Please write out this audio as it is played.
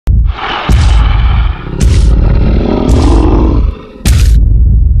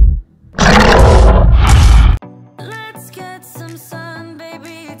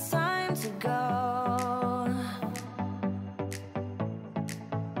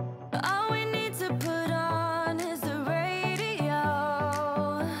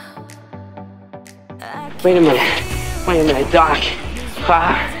Wait a minute, Doc.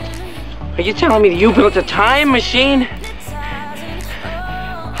 Are you telling me that you built a time machine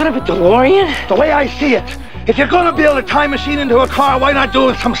out of a DeLorean? The way I see it, if you're gonna build a time machine into a car, why not do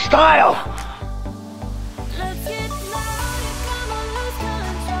it with some style?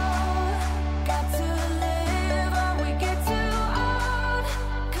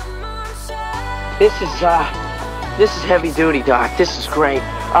 This is heavy duty, Doc. This is great.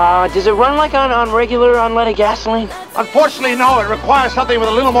 Does it run like on regular unleaded gasoline? Unfortunately, no. It requires something with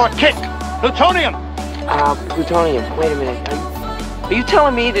a little more kick. Plutonium. Plutonium. Wait a minute. Are you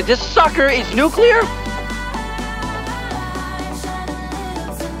telling me that this sucker is nuclear?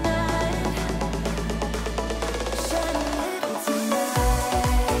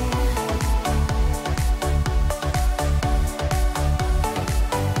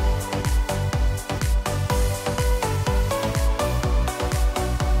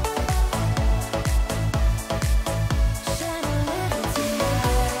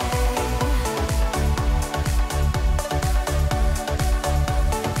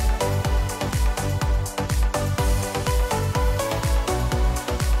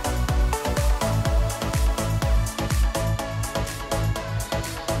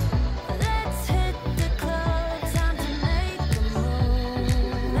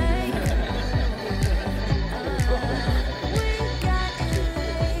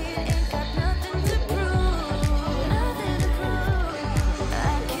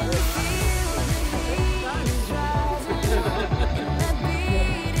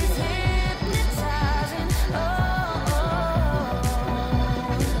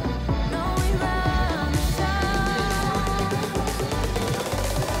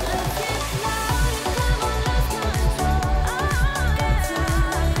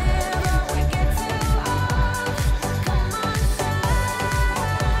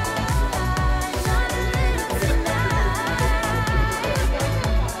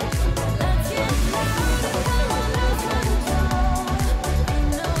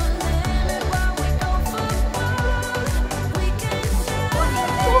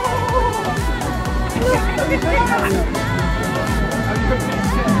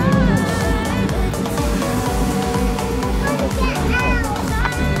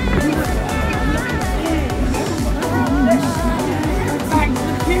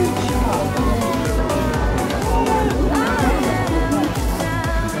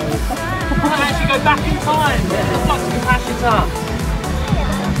 Back in time. Look like some passion up.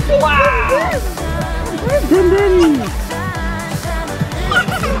 Wow!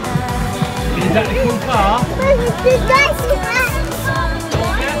 Is that a cool car?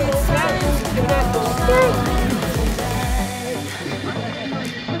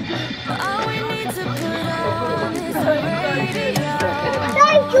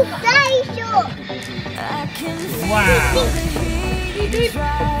 Wow!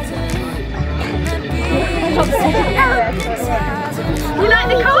 You like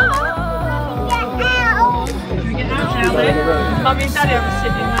the car? Can we get out now then? Mummy and Daddy are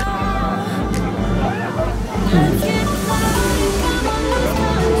sitting there.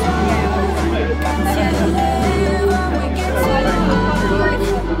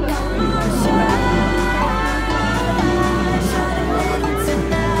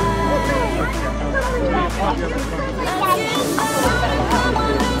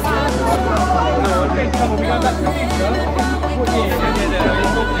 Come on, we go back to the future. What year?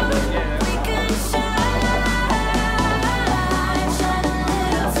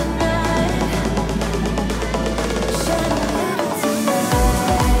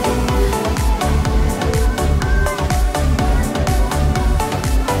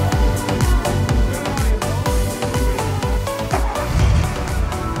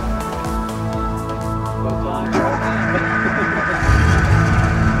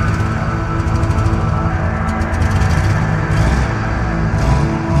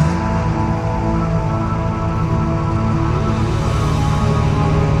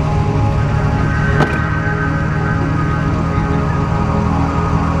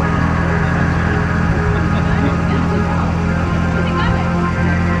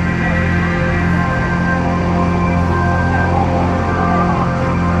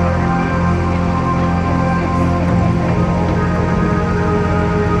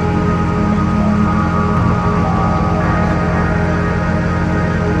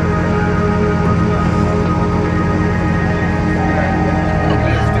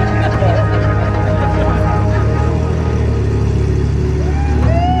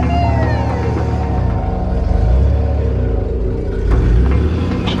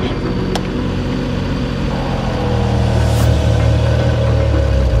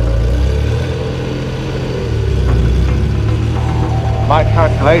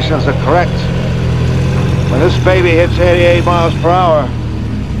 estimations are correct, when this baby hits 88 miles per hour,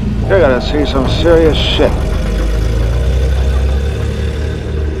 you're gonna see some serious shit.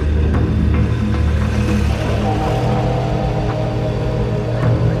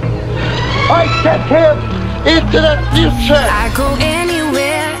 I get him into the future. I go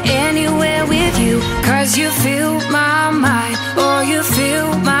anywhere, anywhere with you, 'cause you fill my mind, or you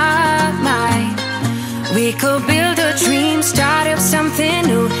fill my mind. We could build a dream, start up something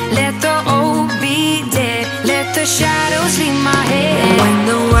new. Let the old be dead, let the shadows leave my head. When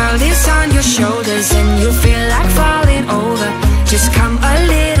the world is on your shoulders and you feel like falling over, just come a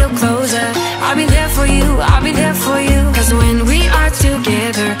little closer. I'll be there for you, I'll be there for you. 'Cause when we are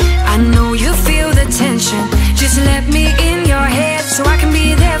together, I know you feel the tension. Just let me in your head so I can be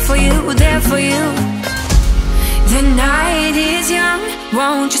there for you, there for you. The night is young,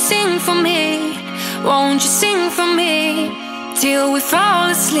 won't you sing for me? Won't you sing for me till we fall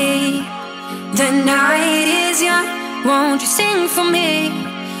asleep? The night is young, won't you sing for me?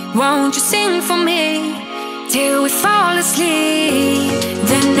 Won't you sing for me till we fall asleep?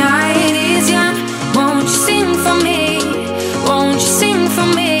 The night is young, won't you sing for me? Won't you sing for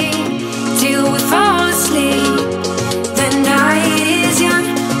me till we fall asleep? The night is young,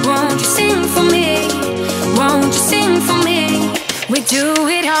 won't you sing for me? Won't you sing for me? We do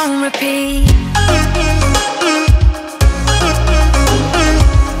it on repeat.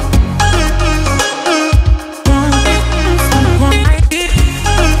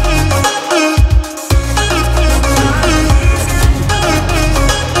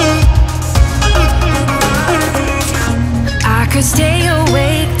 Stay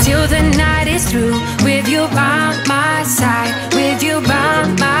awake till the night is through, with you by my side, with you by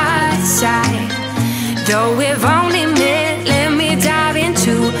my side. Though we've only met, let me dive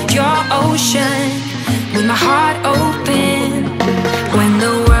into your ocean with my heart open. When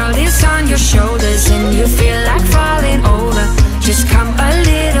the world is on your shoulders and you feel like falling over, just come a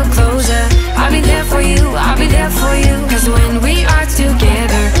little closer. I'll be there for you, I'll be there for you. 'Cause when we are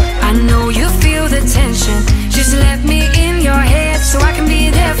together, I know you feel the tension. Just let me in your head so I can be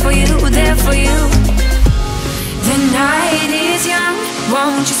there for you, there for you. The night is young,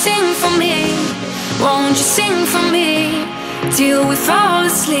 won't you sing for me? Won't you sing for me till we fall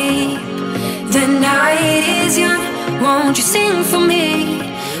asleep? The night is young, won't you sing for me?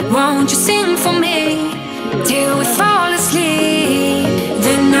 Won't you sing for me till we fall asleep?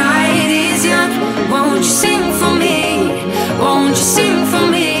 The night is young, won't you sing for me? Won't you sing for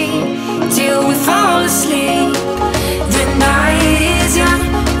me till we fall asleep? The night is young,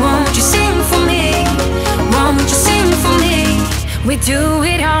 won't you sing for me? Won't you sing for me? We do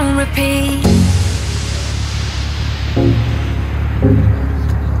it on repeat.